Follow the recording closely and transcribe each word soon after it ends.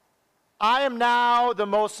I am now the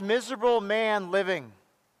most miserable man living.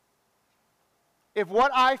 If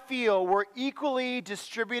what I feel were equally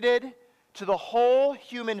distributed to the whole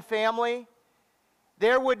human family,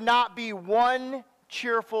 there would not be one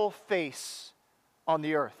cheerful face on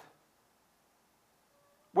the earth.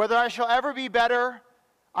 Whether I shall ever be better,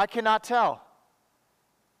 I cannot tell.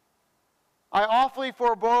 I awfully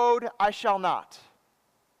forebode I shall not.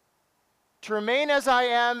 To remain as I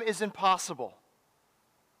am is impossible.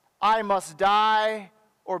 I must die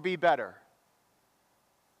or be better,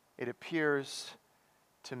 it appears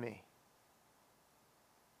to me.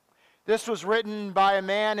 This was written by a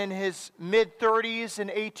man in his mid-30s in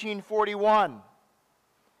 1841.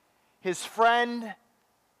 His friend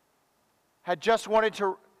had just wanted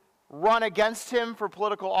to run against him for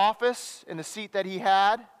political office in the seat that he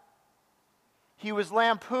had. He was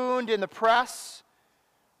lampooned in the press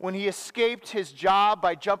when he escaped his job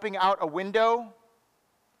by jumping out a window.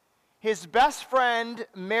 His best friend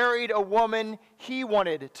married a woman he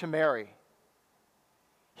wanted to marry.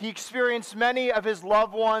 He experienced many of his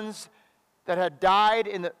loved ones that had died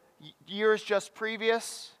in the years just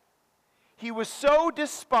previous. He was so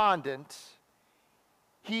despondent,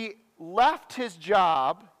 he left his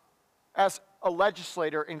job as a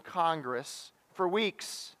legislator in Congress for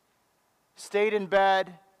weeks, stayed in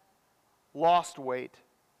bed, lost weight.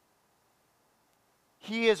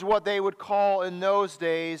 He is what they would call in those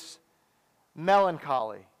days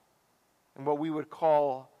melancholy, and what we would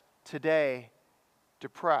call today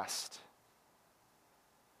depressed.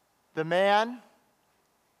 The man,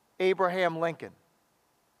 Abraham Lincoln.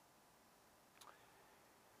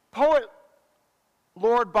 Poet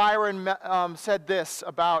Lord Byron said this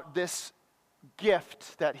about this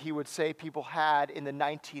gift that he would say people had in the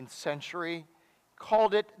 19th century,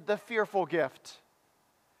 called it the fearful gift.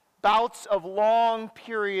 Bouts of long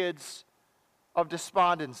periods of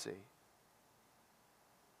despondency.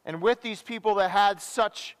 And with these people that had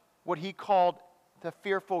such what he called the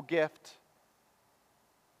fearful gift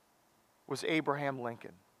was Abraham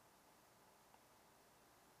Lincoln.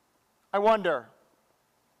 I wonder,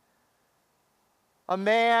 a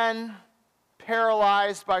man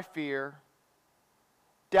paralyzed by fear,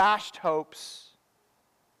 dashed hopes,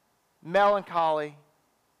 melancholy,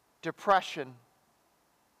 depression,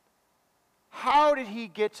 how did he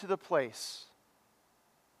get to the place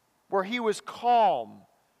where he was calm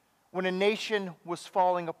when a nation was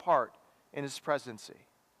falling apart in his presidency?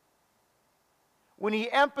 When he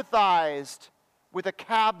empathized with a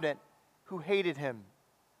cabinet who hated him,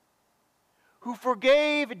 who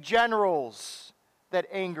forgave generals that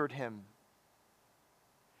angered him,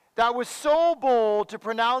 that was so bold to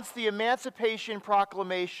pronounce the Emancipation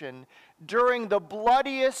Proclamation during the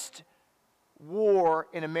bloodiest war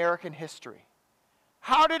in American history.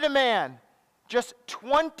 How did a man just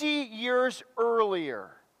 20 years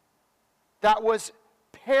earlier that was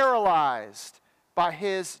paralyzed by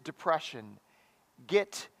his depression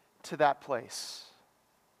get to that place?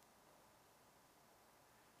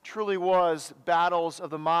 Truly was battles of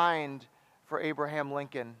the mind for Abraham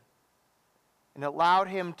Lincoln, and it allowed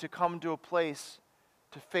him to come to a place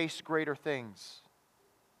to face greater things.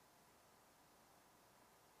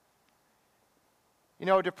 You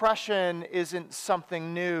know, depression isn't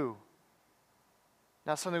something new.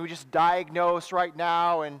 Not something we just diagnose right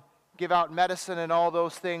now and give out medicine and all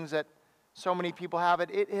those things that so many people have it.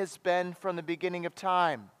 It has been from the beginning of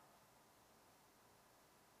time.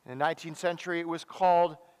 In the 19th century, it was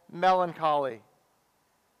called melancholy.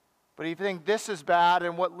 But if you think this is bad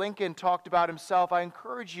and what Lincoln talked about himself, I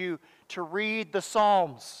encourage you to read the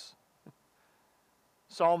Psalms.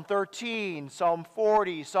 Psalm 13, Psalm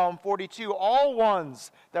 40, Psalm 42, all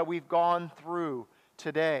ones that we've gone through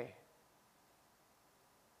today.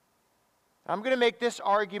 I'm going to make this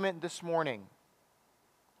argument this morning.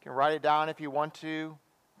 You can write it down if you want to,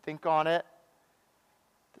 think on it.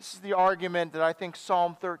 This is the argument that I think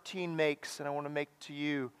Psalm 13 makes, and I want to make to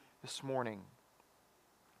you this morning.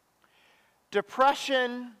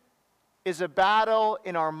 Depression is a battle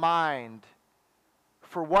in our mind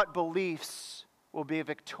for what beliefs will be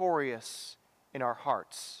victorious in our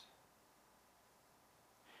hearts.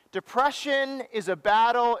 Depression is a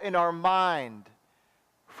battle in our mind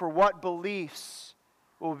for what beliefs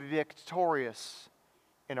will be victorious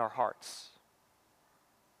in our hearts.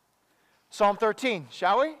 Psalm 13,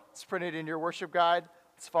 shall we? It's printed in your worship guide.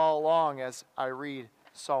 Let's follow along as I read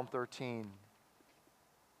Psalm 13.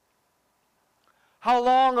 How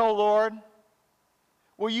long, O Lord,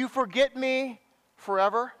 will you forget me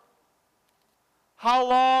forever? How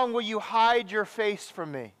long will you hide your face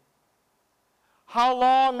from me? How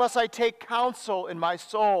long must I take counsel in my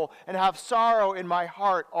soul and have sorrow in my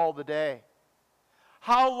heart all the day?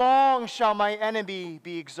 How long shall my enemy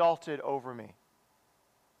be exalted over me?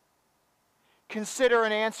 Consider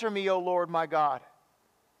and answer me, O Lord my God.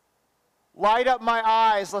 Light up my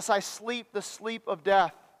eyes, lest I sleep the sleep of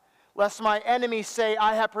death, lest my enemies say,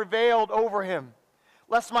 I have prevailed over him,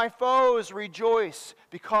 lest my foes rejoice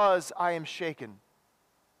because I am shaken.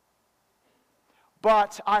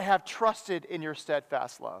 But I have trusted in your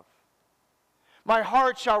steadfast love. My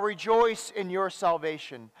heart shall rejoice in your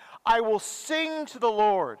salvation. I will sing to the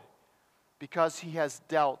Lord because he has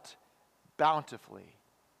dealt bountifully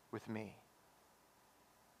with me.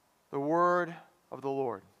 The word of the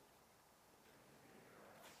Lord.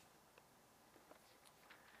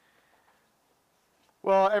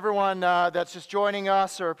 Well, everyone that's just joining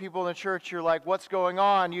us or people in the church, you're like, what's going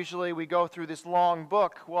on? Usually we go through this long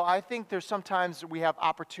book. Well, I think there's sometimes we have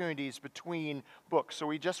opportunities between books. So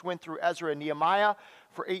we just went through Ezra and Nehemiah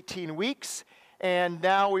for 18 weeks, and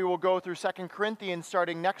now we will go through 2 Corinthians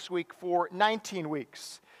starting next week for 19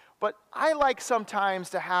 weeks. But I like sometimes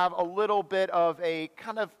to have a little bit of a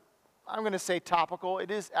kind of, I'm going to say topical.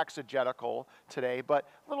 It is exegetical today, but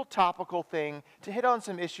a little topical thing to hit on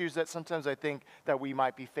some issues that sometimes I think that we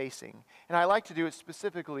might be facing. And I like to do it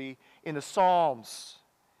specifically in the Psalms.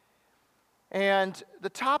 And the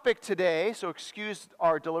topic today, so excuse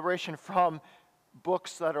our deliberation from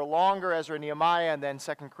books that are longer, Ezra and Nehemiah, and then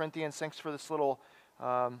 2 Corinthians. Thanks for this little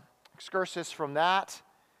excursus from that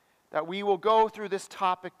we will go through this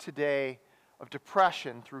topic today of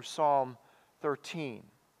depression through Psalm 13.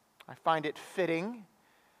 I find it fitting.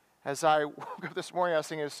 As I woke up this morning, I was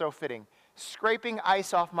thinking it was so fitting. Scraping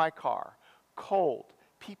ice off my car, cold,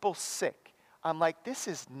 people sick. I'm like, this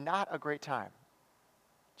is not a great time.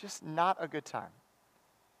 Just not a good time.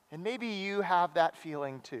 And maybe you have that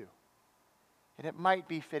feeling too. And it might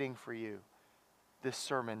be fitting for you, this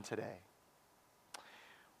sermon today.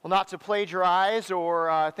 Well, not to plagiarize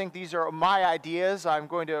or think these are my ideas, I'm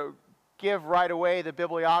going to give right away the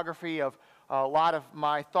bibliography of a lot of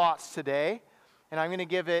my thoughts today, and I'm going to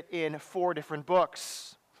give it in 4 different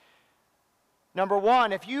books. Number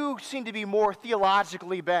 1, if you seem to be more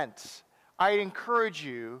theologically bent, I encourage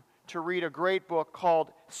you to read a great book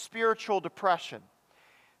called Spiritual Depression.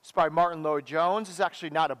 It's by Martin Lloyd-Jones. It's actually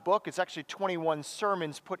not a book. It's actually 21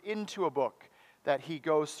 sermons put into a book that he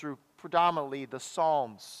goes through predominantly the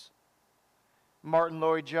Psalms. Martin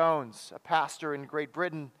Lloyd-Jones, a pastor in Great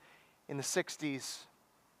Britain in the 60s.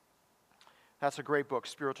 That's a great book,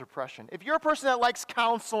 Spiritual Depression. If you're a person that likes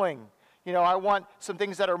counseling, I want some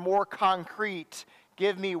things that are more concrete.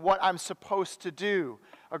 Give me what I'm supposed to do.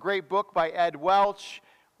 A great book by Ed Welch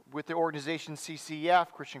with the organization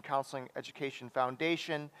CCEF, Christian Counseling Education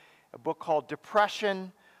Foundation. A book called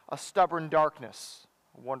Depression, A Stubborn Darkness.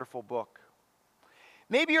 A wonderful book.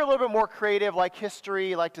 Maybe you're a little bit more creative, like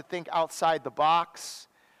history, like to think outside the box.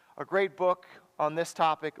 A great book on this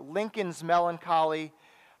topic, Lincoln's Melancholy,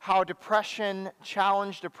 How Depression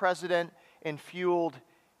Challenged a President and Fueled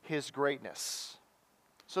His Greatness.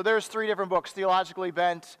 So there's 3 different books, theologically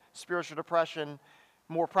bent, Spiritual Depression,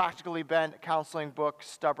 more practically bent, counseling book,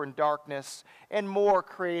 Stubborn Darkness, and more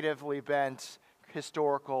creatively bent,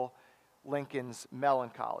 historical, Lincoln's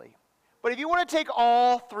Melancholy. But if you want to take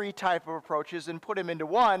all 3 type of approaches and put them into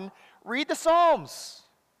one, read the Psalms.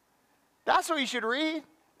 That's what you should read.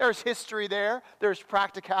 There's history there, there's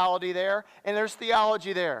practicality there, and there's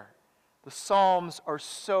theology there. The Psalms are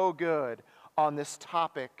so good on this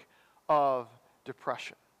topic of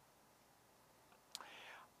depression.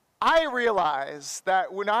 I realize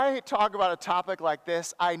that when I talk about a topic like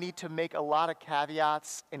this, I need to make a lot of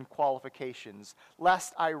caveats and qualifications,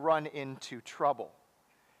 lest I run into trouble.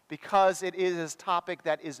 Because it is a topic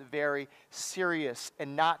that is very serious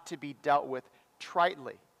and not to be dealt with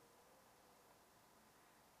tritely.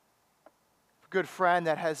 Good friend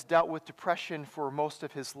that has dealt with depression for most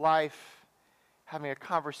of his life, having a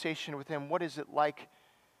conversation with him, what is it like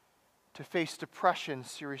to face depression,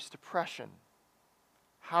 serious depression?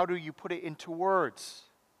 How do you put it into words?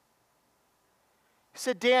 He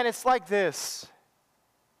said, Dan, it's like this.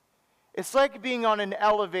 It's like being on an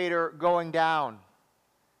elevator going down.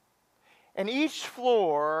 And each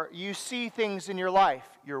floor, you see things in your life,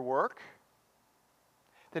 your work,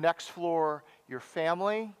 the next floor, your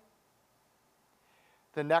family,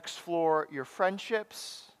 the next floor, your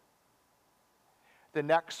friendships. The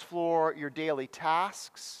next floor, your daily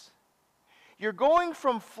tasks. You're going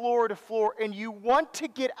from floor to floor, and you want to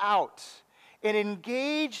get out and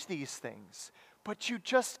engage these things, but you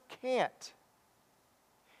just can't.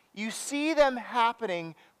 You see them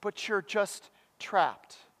happening, but you're just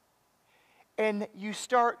trapped. And you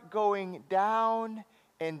start going down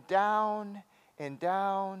and down and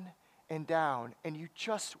down and down, and you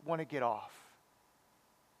just want to get off.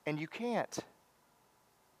 And you can't.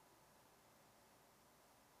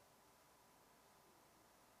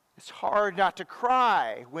 It's hard not to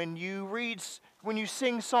cry when you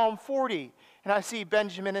sing Psalm 40. And I see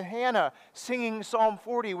Benjamin and Hannah singing Psalm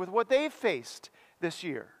 40 with what they've faced this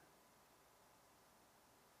year.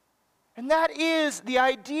 And that is the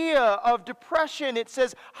idea of depression. It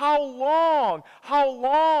says, how long? How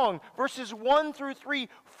long? Verses 1 through 3,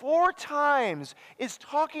 4 times is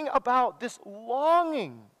talking about this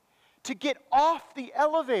longing to get off the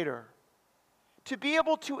elevator, to be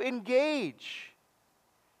able to engage,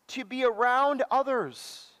 to be around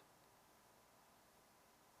others.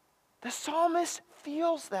 The psalmist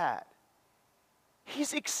feels that.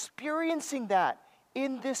 He's experiencing that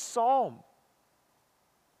in this psalm.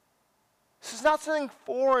 This is not something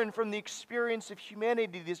foreign from the experience of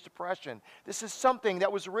humanity, this depression. This is something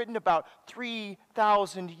that was written about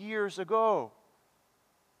 3,000 years ago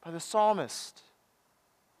by the psalmist.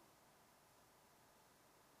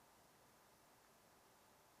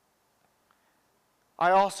 I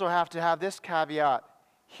also have to have this caveat.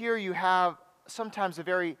 Here you have sometimes a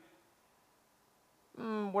very,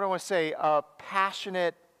 a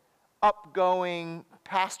passionate, upgoing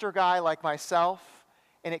pastor guy like myself.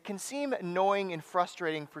 And it can seem annoying and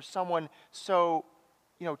frustrating for someone so,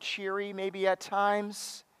 cheery maybe at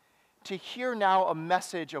times, to hear now a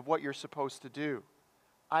message of what you're supposed to do.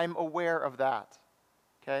 I'm aware of that,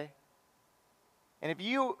 okay? And if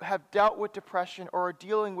you have dealt with depression or are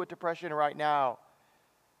dealing with depression right now,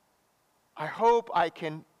 I hope I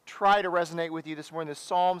can try to resonate with you this morning. The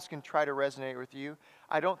Psalms can try to resonate with you.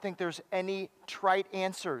 I don't think there's any trite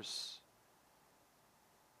answers.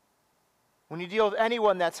 When you deal with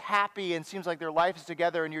anyone that's happy and seems like their life is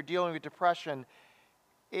together and you're dealing with depression,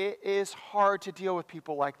 it is hard to deal with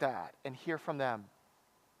people like that and hear from them.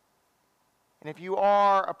 And if you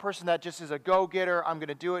are a person that just is a go-getter, I'm going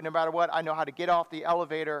to do it no matter what, I know how to get off the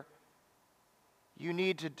elevator, you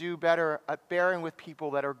need to do better at bearing with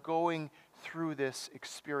people that are going through this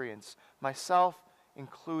experience. Myself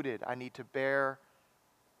included, I need to bear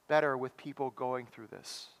better with people going through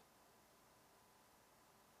this.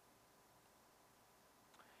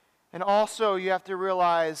 And also, you have to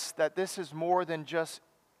realize that this is more than just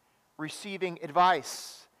receiving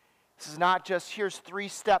advice. This is not just, here's 3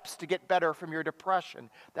 steps to get better from your depression.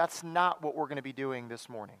 That's not what we're going to be doing this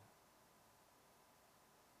morning.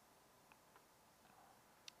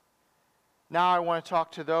 Now I want to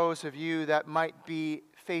talk to those of you that might be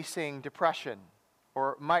facing depression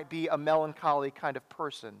or might be a melancholy kind of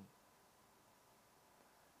person.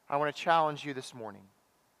 I want to challenge you this morning.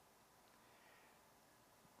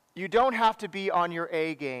 You don't have to be on your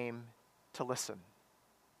A game to listen.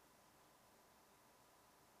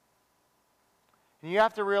 And you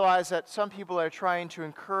have to realize that some people are trying to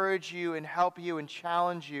encourage you and help you and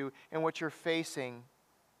challenge you in what you're facing.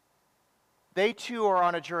 They too are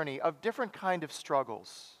on a journey of different kind of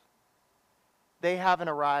struggles. They haven't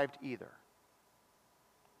arrived either.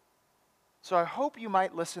 So I hope you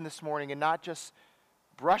might listen this morning and not just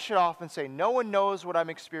brush it off and say, no one knows what I'm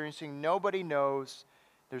experiencing, nobody knows.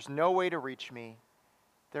 There's no way to reach me.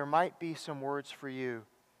 There might be some words for you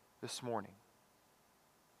this morning.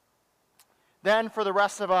 Then for the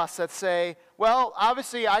rest of us that say, well,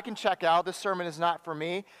 obviously I can check out. This sermon is not for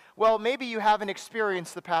me. Well, maybe you haven't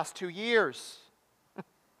experienced the past 2 years.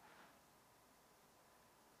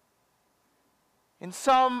 In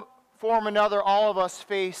some form or another, all of us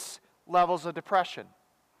face levels of depression.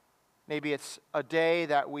 Maybe it's a day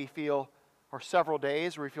that we feel, or several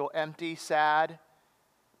days where we feel empty, sad,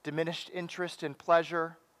 diminished interest in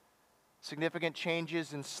pleasure, significant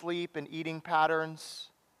changes in sleep and eating patterns,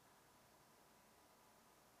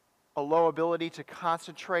 a low ability to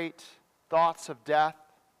concentrate, thoughts of death.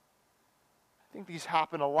 I think these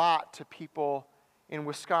happen a lot to people in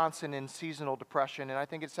Wisconsin in seasonal depression, and I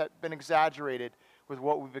think it's been exaggerated with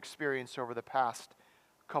what we've experienced over the past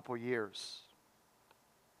couple years.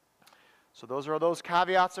 So those are those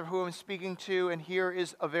caveats of who I'm speaking to, and here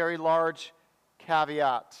is a very large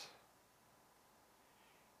caveat.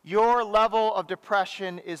 Your level of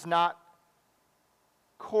depression is not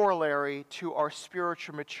corollary to our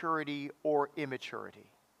spiritual maturity or immaturity.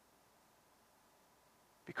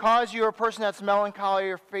 Because you're a person that's melancholy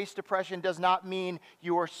or face depression does not mean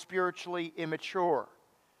you are spiritually immature.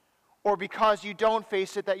 Or because you don't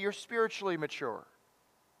face it that you're spiritually mature.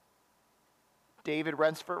 David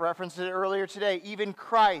referenced it earlier today. Even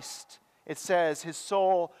Christ, it says, his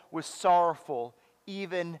soul was sorrowful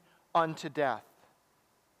even unto death.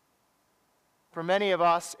 For many of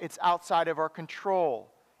us, it's outside of our control.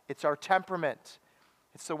 It's our temperament.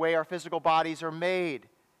 It's the way our physical bodies are made,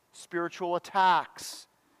 spiritual attacks,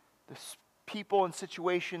 the people and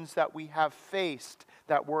situations that we have faced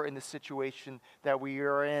that we're in the situation that we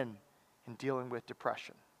are in dealing with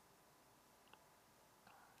depression.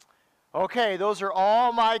 Okay, those are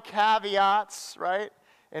all my caveats, right?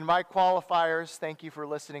 And my qualifiers. Thank you for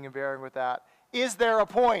listening and bearing with that. Is there a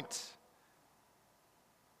point?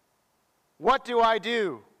 What do I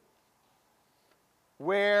do?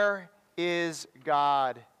 Where is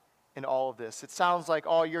God in all of this? It sounds like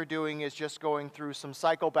all you're doing is just going through some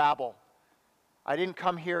psychobabble. I didn't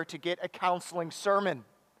come here to get a counseling sermon.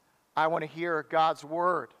 I want to hear God's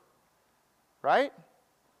word. Right?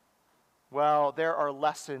 Well, there are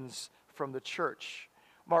lessons from the church.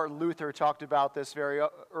 Martin Luther talked about this very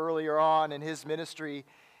earlier on in his ministry,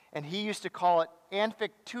 and he used to call it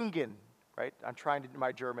Anfechtungen, right? I'm trying to do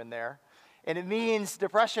my German there. And it means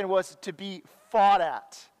depression was to be fought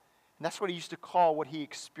at. And that's what he used to call what he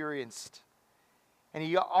experienced. And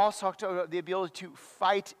he also talked about the ability to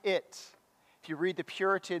fight it. If you read the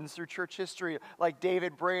Puritans through church history, like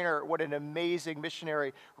David Brainerd, what an amazing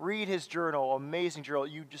missionary. Read his journal, amazing journal.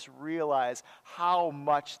 You just realize how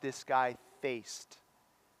much this guy faced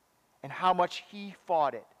and how much he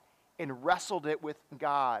fought it and wrestled it with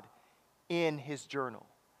God in his journal.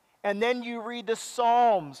 And then you read the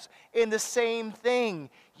Psalms in the same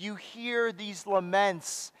thing. You hear these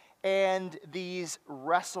laments and these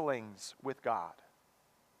wrestlings with God.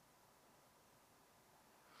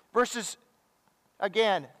 Verses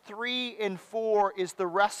Again, 3 and 4 is the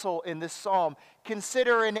wrestle in this psalm.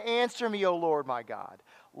 Consider and answer me, O Lord my God.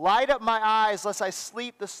 Light up my eyes, lest I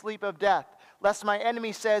sleep the sleep of death, lest my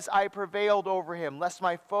enemy says I prevailed over him, lest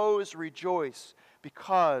my foes rejoice,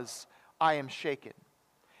 because I am shaken.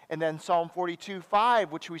 And then Psalm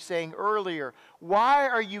 42:5, which we sang earlier. Why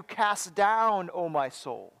are you cast down, O my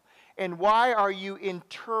soul? And why are you in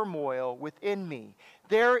turmoil within me?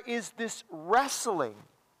 There is this wrestling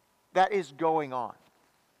that is going on.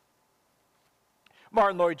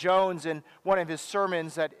 Martin Lloyd-Jones, in one of his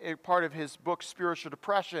sermons, that part of his book, Spiritual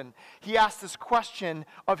Depression, he asked this question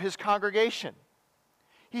of his congregation.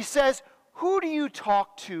 He says, who do you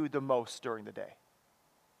talk to the most during the day?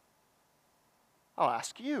 I'll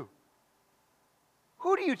ask you.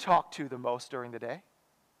 Who do you talk to the most during the day?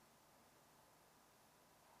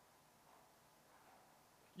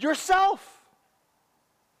 Yourself.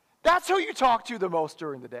 That's who you talk to the most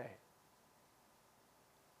during the day.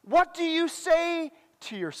 What do you say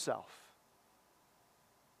to yourself?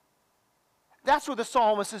 That's what the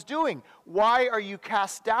psalmist is doing. Why are you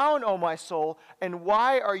cast down, O my soul, and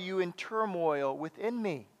why are you in turmoil within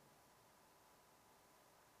me?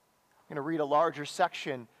 I'm going to read a larger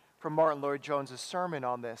section from Martin Lloyd-Jones' sermon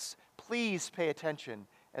on this. Please pay attention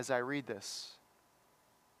as I read this.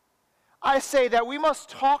 I say that we must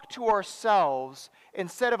talk to ourselves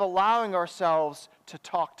instead of allowing ourselves to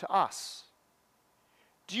talk to us.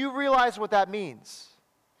 Do you realize what that means?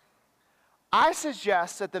 I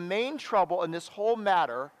suggest that the main trouble in this whole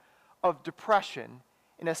matter of depression,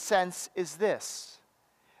 in a sense, is this: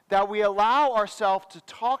 that we allow ourselves to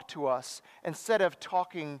talk to us instead of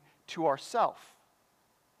talking to ourselves.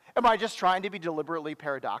 Am I just trying to be deliberately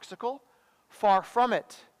paradoxical? Far from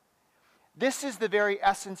it. This is the very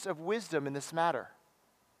essence of wisdom in this matter.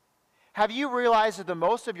 Have you realized that the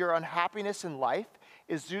most of your unhappiness in life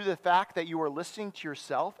is due to the fact that you are listening to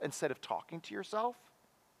yourself instead of talking to yourself?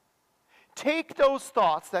 Take those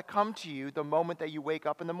thoughts that come to you the moment that you wake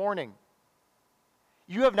up in the morning.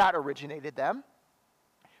 You have not originated them,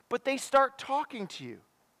 but they start talking to you.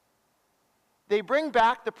 They bring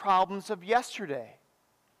back the problems of yesterday.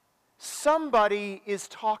 Somebody is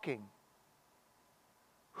talking.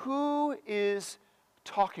 Who is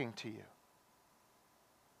talking to you?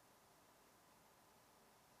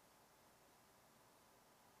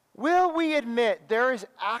 Will we admit there is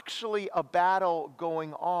actually a battle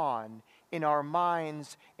going on in our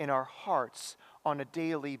minds, in our hearts, on a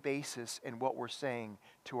daily basis in what we're saying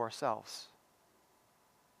to ourselves?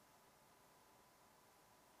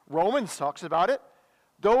 Romans talks about it.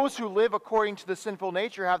 Those who live according to the sinful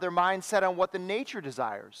nature have their mind set on what the nature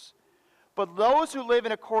desires. But those who live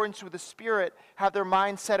in accordance with the Spirit have their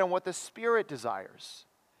mind set on what the Spirit desires.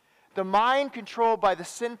 The mind controlled by the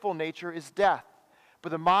sinful nature is death, but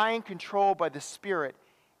the mind controlled by the Spirit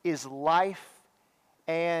is life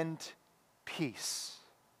and peace.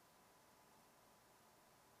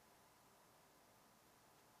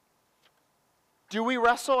 Do we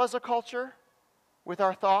wrestle as a culture with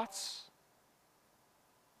our thoughts?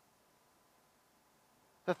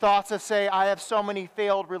 The thoughts that say, I have so many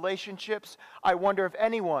failed relationships, I wonder if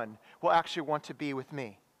anyone will actually want to be with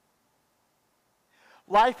me.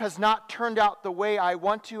 Life has not turned out the way I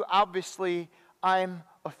want to. Obviously, I'm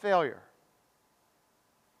a failure.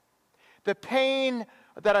 The pain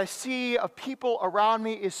that I see of people around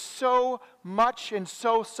me is so much and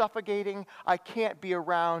so suffocating, I can't be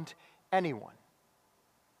around anyone.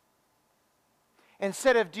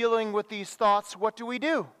 Instead of dealing with these thoughts, what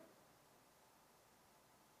do?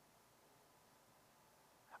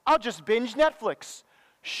 I'll just binge Netflix,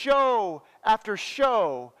 show after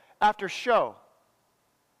show after show.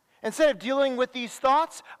 Instead of dealing with these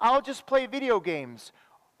thoughts, I'll just play video games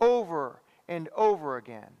over and over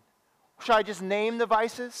again. Should I just name the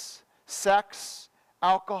vices? Sex,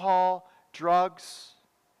 alcohol, drugs.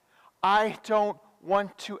 I don't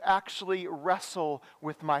want to actually wrestle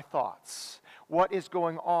with my thoughts. What is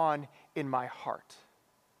going on in my heart?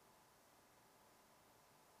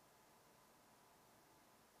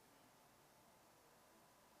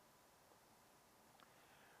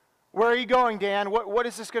 Where are you going, Dan? What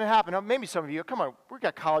is this going to happen? Oh, maybe some of you, come on, we've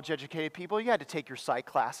got college-educated people. You had to take your psych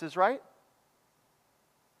classes, right?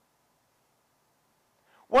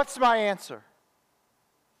 What's my answer?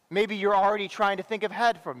 Maybe you're already trying to think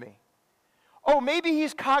ahead from me. Oh, maybe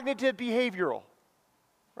he's cognitive behavioral,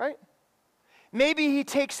 right? Maybe he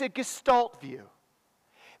takes a Gestalt view.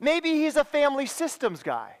 Maybe he's a family systems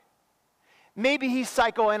guy. Maybe he's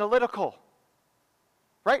psychoanalytical.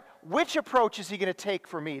 Right? Which approach is he going to take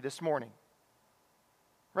for me this morning?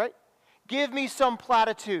 Right? Give me some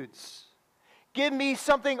platitudes. Give me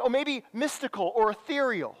something, or maybe mystical or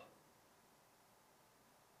ethereal.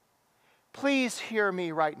 Please hear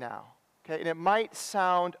me right now. Okay? And it might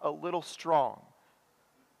sound a little strong.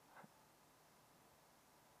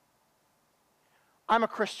 I'm a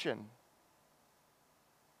Christian.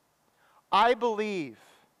 I believe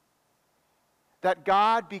that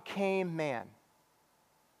God became man.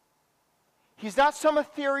 He's not some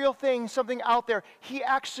ethereal thing, something out there. He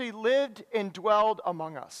actually lived and dwelled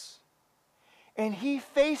among us. And he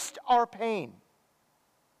faced our pain.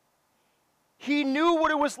 He knew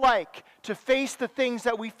what it was like to face the things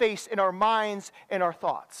that we face in our minds and our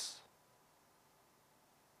thoughts.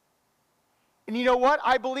 And you know what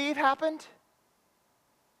I believe happened?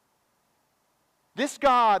 This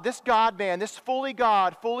God-man, this fully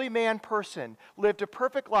God, fully man person lived a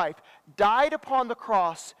perfect life, died upon the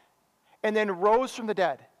cross, and then rose from the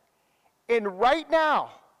dead. And right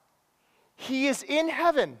now, he is in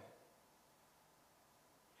heaven,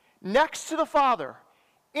 next to the Father,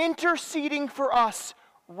 interceding for us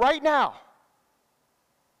right now.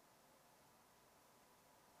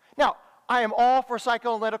 Now, I am all for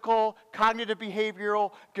psychoanalytical, cognitive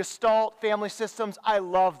behavioral, Gestalt, family systems. I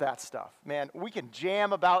love that stuff, man. We can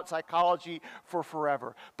jam about psychology for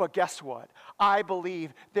forever. But guess what? I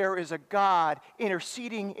believe there is a God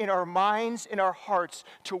interceding in our minds, in our hearts,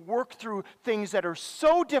 to work through things that are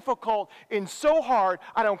so difficult and so hard.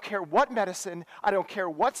 I don't care what medicine, I don't care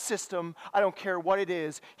what system, I don't care what it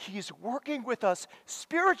is. He's working with us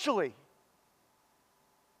spiritually.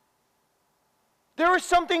 There is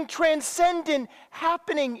something transcendent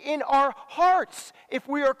happening in our hearts if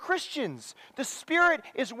we are Christians. The Spirit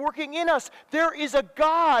is working in us. There is a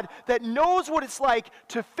God that knows what it's like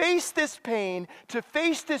to face this pain, to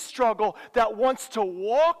face this struggle, that wants to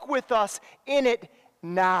walk with us in it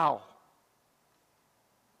now.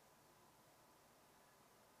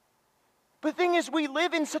 But the thing is, we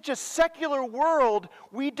live in such a secular world,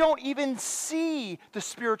 we don't even see the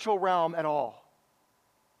spiritual realm at all.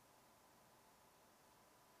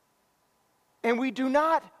 And we do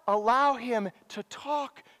not allow him to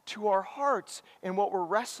talk to our hearts and what we're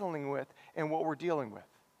wrestling with and what we're dealing with.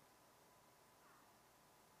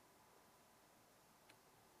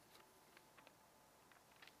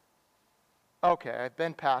 Okay, I've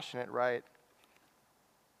been passionate, right?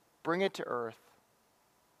 Bring it to earth.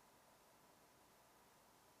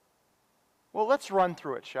 Well, let's run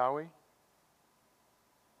through it, shall we?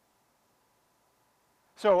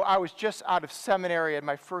 So I was just out of seminary at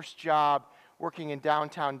my first job working in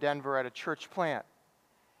downtown Denver at a church plant.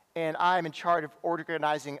 And I'm in charge of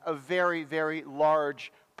organizing a very, very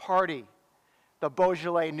large party, the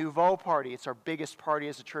Beaujolais Nouveau party. It's our biggest party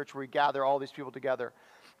as a church where we gather all these people together.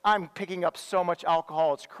 I'm picking up so much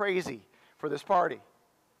alcohol, it's crazy for this party,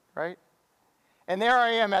 right? And there I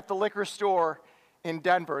am at the liquor store in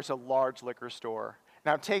Denver. It's a large liquor store.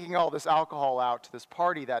 And I'm taking all this alcohol out to this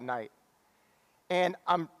party that night. And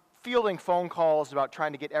I'm fielding phone calls about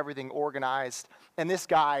trying to get everything organized. And this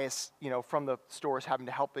guy is, from the store is having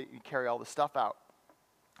to help me carry all the stuff out.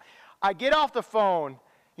 I get off the phone,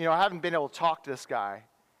 I haven't been able to talk to this guy.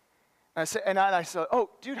 I said, oh,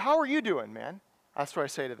 dude, how are you doing, man? That's what I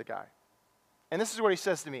say to the guy. And this is what he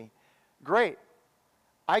says to me. Great.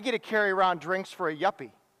 I get to carry around drinks for a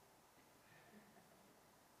yuppie.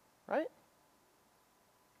 Right?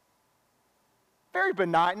 Very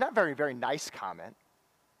benign, not very, very nice comment.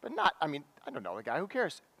 But not, I don't know the guy, who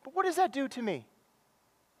cares? But what does that do to me?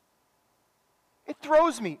 It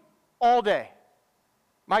throws me all day.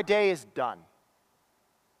 My day is done.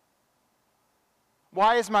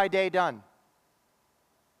 Why is my day done?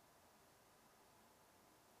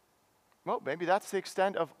 Well, maybe that's the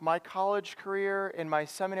extent of my college career and my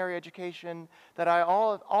seminary education, that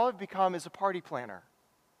all I've become is a party planner.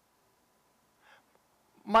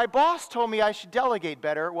 My boss told me I should delegate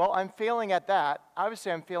better. Well, I'm failing at that.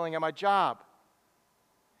 Obviously, I'm failing at my job.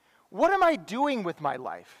 What am I doing with my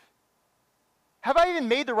life? Have I even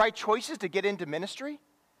made the right choices to get into ministry?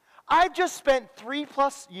 I've just spent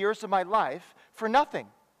 3+ years of my life for nothing.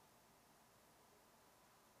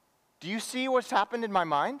 Do you see what's happened in my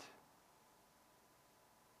mind?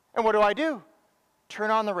 And what do?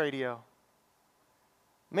 Turn on the radio.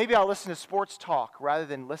 Maybe I'll listen to sports talk rather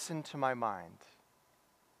than listen to my mind.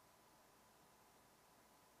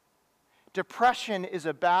 Depression is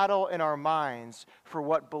a battle in our minds for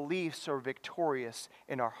what beliefs are victorious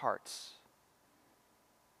in our hearts.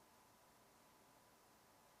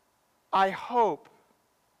 I hope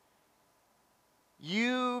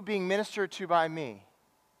you being ministered to by me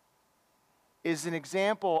is an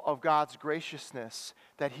example of God's graciousness,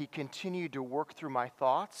 that He continued to work through my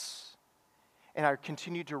thoughts, and I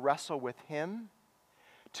continued to wrestle with Him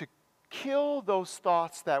to kill those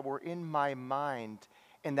thoughts that were in my mind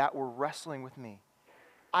and that were wrestling with me.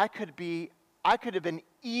 I could have been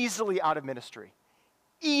easily out of ministry.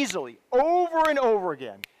 Easily, over and over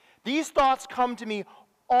again. These thoughts come to me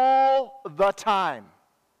all the time.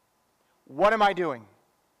 What am I doing?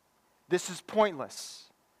 This is pointless.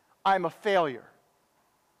 I'm a failure.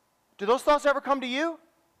 Do those thoughts ever come to you?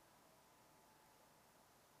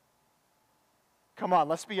 Come on,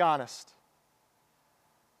 let's be honest.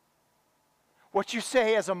 What you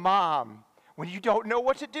say as a mom when you don't know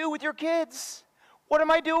what to do with your kids. What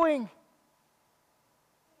am I doing?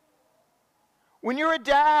 When you're a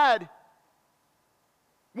dad,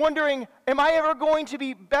 wondering, am I ever going to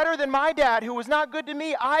be better than my dad who was not good to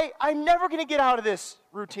me? I'm never going to get out of this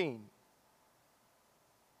routine.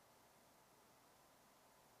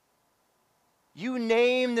 You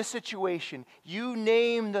name the situation. You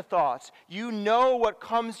name the thoughts. You know what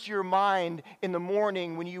comes to your mind in the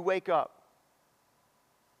morning when you wake up.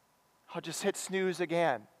 I'll just hit snooze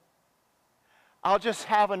again. I'll just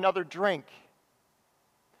have another drink.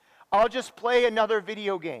 I'll just play another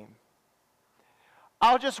video game.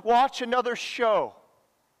 I'll just watch another show.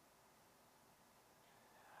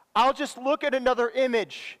 I'll just look at another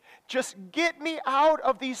image. Just get me out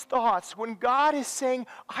of these thoughts when God is saying,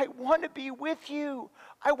 I want to be with you.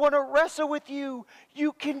 I want to wrestle with you.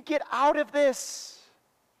 You can get out of this.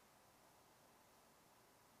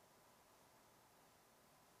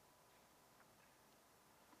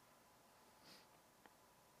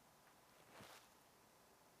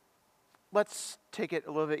 Let's take it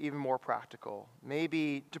a little bit even more practical.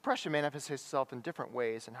 Maybe depression manifests itself in different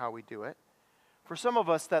ways in how we do it. For some of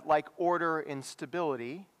us that like order and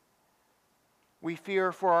stability, we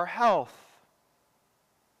fear for our health,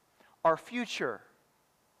 our future.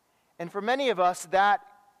 And for many of us, that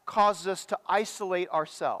causes us to isolate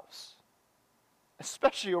ourselves,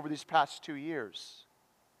 especially over these past 2 years.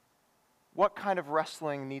 What kind of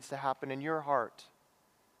wrestling needs to happen in your heart?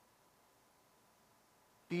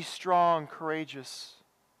 Be strong, courageous.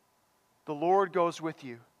 The Lord goes with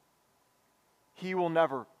you. He will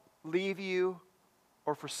never leave you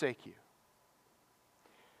or forsake you.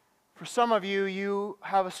 For some of you, you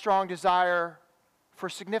have a strong desire for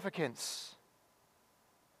significance.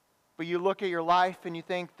 But you look at your life and you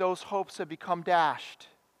think those hopes have become dashed.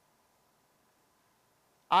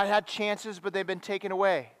 I had chances, but they've been taken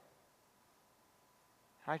away.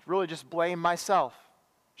 I really just blame myself.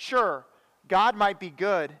 Sure, God might be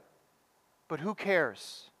good, but who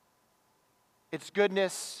cares? It's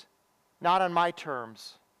goodness not on my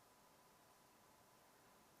terms.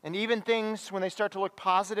 And even things, when they start to look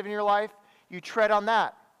positive in your life, you tread on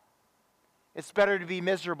that. It's better to be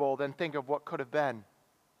miserable than think of what could have been.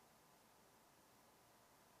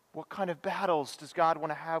 What kind of battles does God want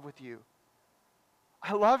to have with you?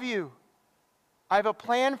 I love you. I have a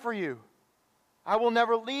plan for you. I will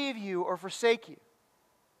never leave you or forsake you.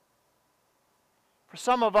 For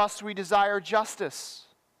some of us, we desire justice.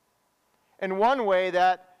 And one way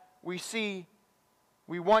that we see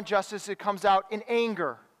we want justice, it comes out in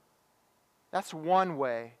anger. That's one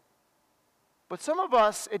way But some of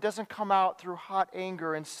us, it doesn't come out through hot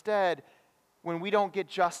anger. Instead, when we don't get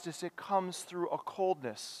justice, it comes through a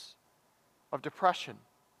coldness of depression.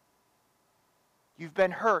 You've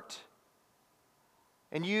been hurt,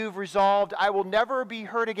 and you've resolved, I will never be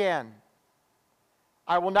hurt again.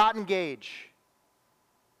 I will not engage.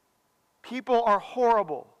 People are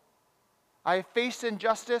horrible. I have faced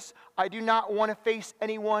injustice. I do not want to face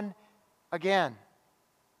anyone again.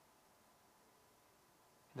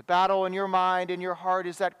 The battle in your mind and your heart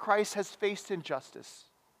is that Christ has faced injustice.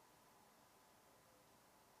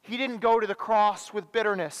 He didn't go to the cross with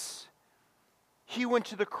bitterness. He went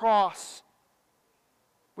to the cross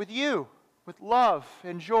with you, with love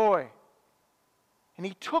and joy. And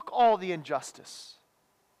He took all the injustice.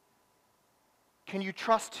 Can you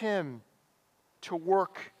trust Him to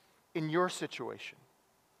work in your situation?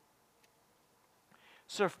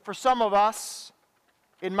 So for some of us,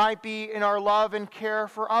 it might be in our love and care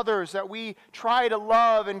for others, that we try to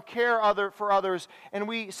love and care for others, and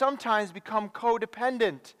we sometimes become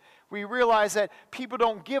codependent. We realize that people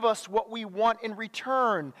don't give us what we want in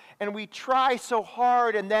return, and we try so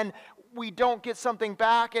hard, and then we don't get something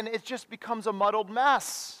back, and it just becomes a muddled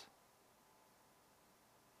mess.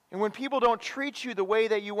 And when people don't treat you the way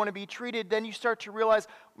that you want to be treated, then you start to realize,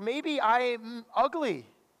 maybe I'm ugly.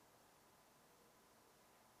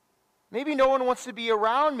 Maybe no one wants to be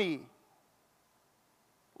around me.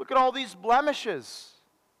 Look at all these blemishes.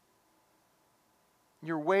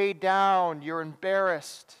 You're weighed down, you're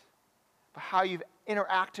embarrassed by how you've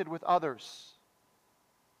interacted with others.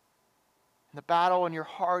 And the battle in your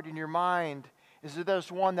heart and your mind is that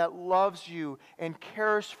there's one that loves you and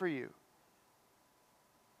cares for you,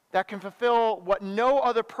 that can fulfill what no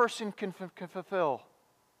other person can fulfill.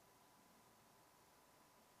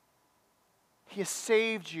 He has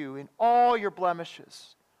saved you in all your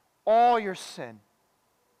blemishes, all your sin.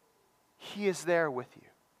 He is there with you.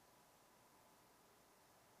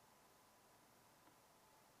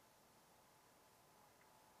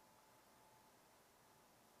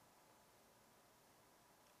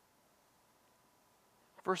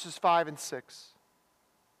 Verses 5 and 6.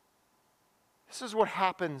 This is what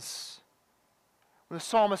happens when the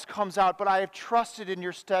psalmist comes out. But I have trusted in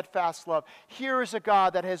your steadfast love. Here is a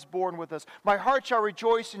God that has borne with us. My heart shall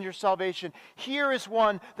rejoice in your salvation. Here is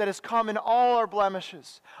one that has come in all our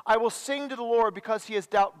blemishes. I will sing to the Lord because he has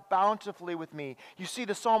dealt bountifully with me. You see,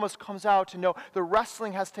 the psalmist comes out to know the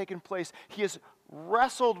wrestling has taken place. He has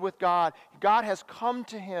wrestled with God. God has come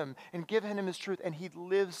to him and given him his truth, and he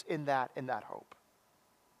lives in that hope.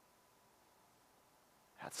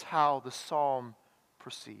 That's how the psalm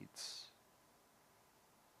proceeds.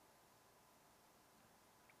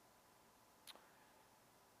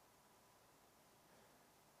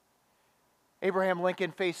 Abraham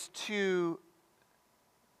Lincoln faced two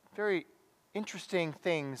very interesting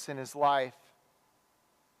things in his life.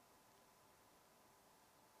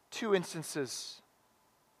 Two instances.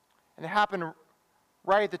 And it happened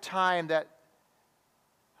right at the time that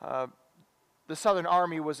the Southern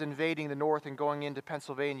Army was invading the North and going into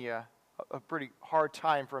Pennsylvania, a pretty hard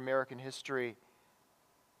time for American history.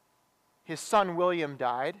 His son William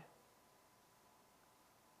died.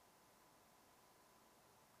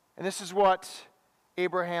 And this is what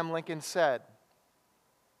Abraham Lincoln said: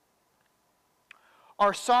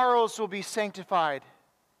 "Our sorrows will be sanctified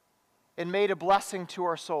and made a blessing to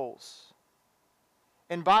our souls.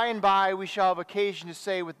 And by we shall have occasion to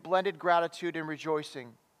say with blended gratitude and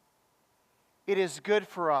rejoicing, it is good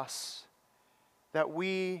for us that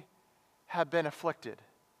we have been afflicted."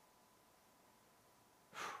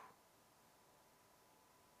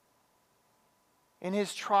 In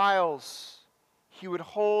his trials, he would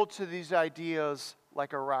hold to these ideas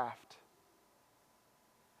like a raft.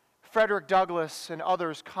 Frederick Douglass and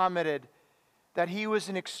others commented that he was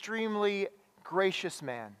an extremely gracious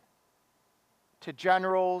man to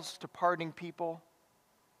generals, to pardoning people,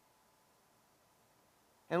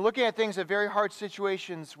 and looking at things at very hard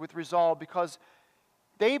situations with resolve, because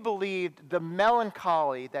they believed the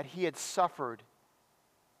melancholy that he had suffered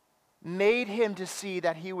made him to see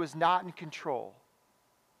that he was not in control,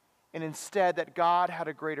 and instead that God had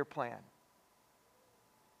a greater plan.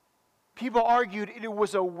 People argued it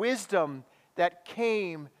was a wisdom that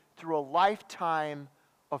came through a lifetime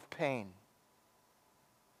of pain.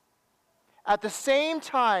 At the same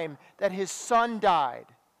time that his son died,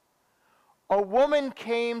 a woman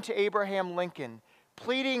came to Abraham Lincoln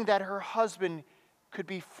pleading that her husband could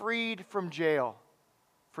be freed from jail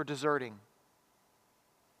for deserting.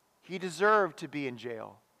 He deserved to be in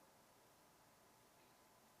jail.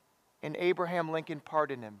 And Abraham Lincoln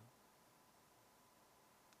pardoned him.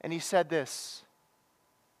 And he said this: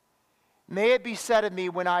 May it be said of me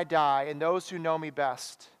when I die, and those who know me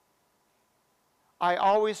best, I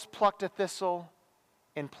always plucked a thistle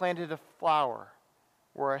and planted a flower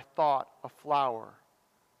where I thought a flower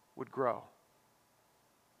would grow.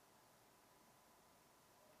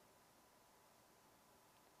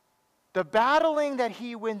 The battling that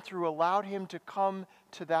he went through allowed him to come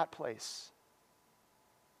to that place.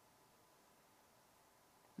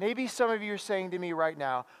 Maybe some of you are saying to me right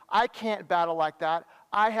now, I can't battle like that.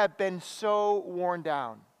 I have been so worn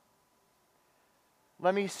down.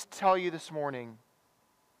 Let me tell you this morning,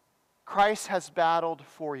 Christ has battled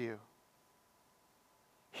for you.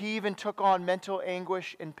 He even took on mental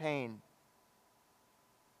anguish and pain.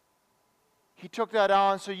 He took that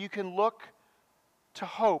on so you can look to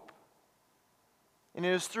hope. And it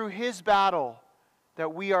is through his battle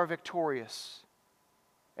that we are victorious.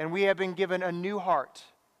 And we have been given a new heart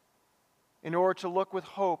in order to look with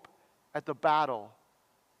hope at the battle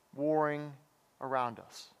warring around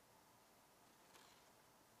us.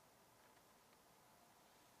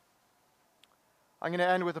 I'm going to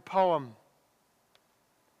end with a poem,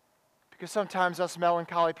 because sometimes us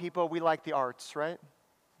melancholy people, we like the arts, right?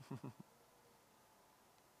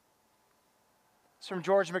 It's from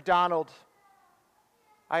George MacDonald.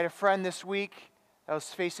 I had a friend this week that was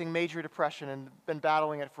facing major depression and been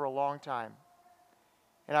battling it for a long time.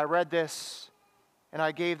 And I read this, and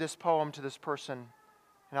I gave this poem to this person,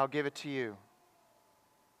 and I'll give it to you.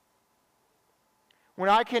 When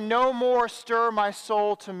I can no more stir my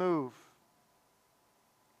soul to move,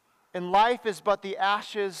 and life is but the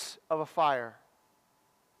ashes of a fire.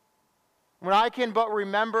 When I can but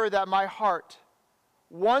remember that my heart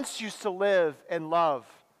once used to live and love,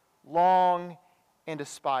 long and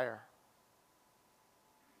aspire.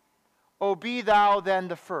 O be thou then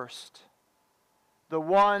the first, the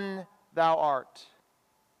one thou art.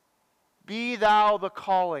 Be thou the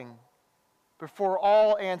calling before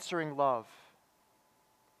all answering love.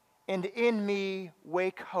 And in me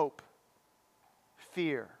wake hope,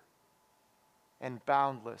 fear, and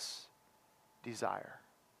boundless desire.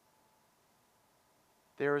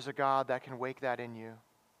 There is a God that can wake that in you,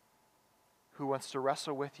 who wants to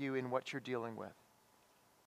wrestle with you in what you're dealing with.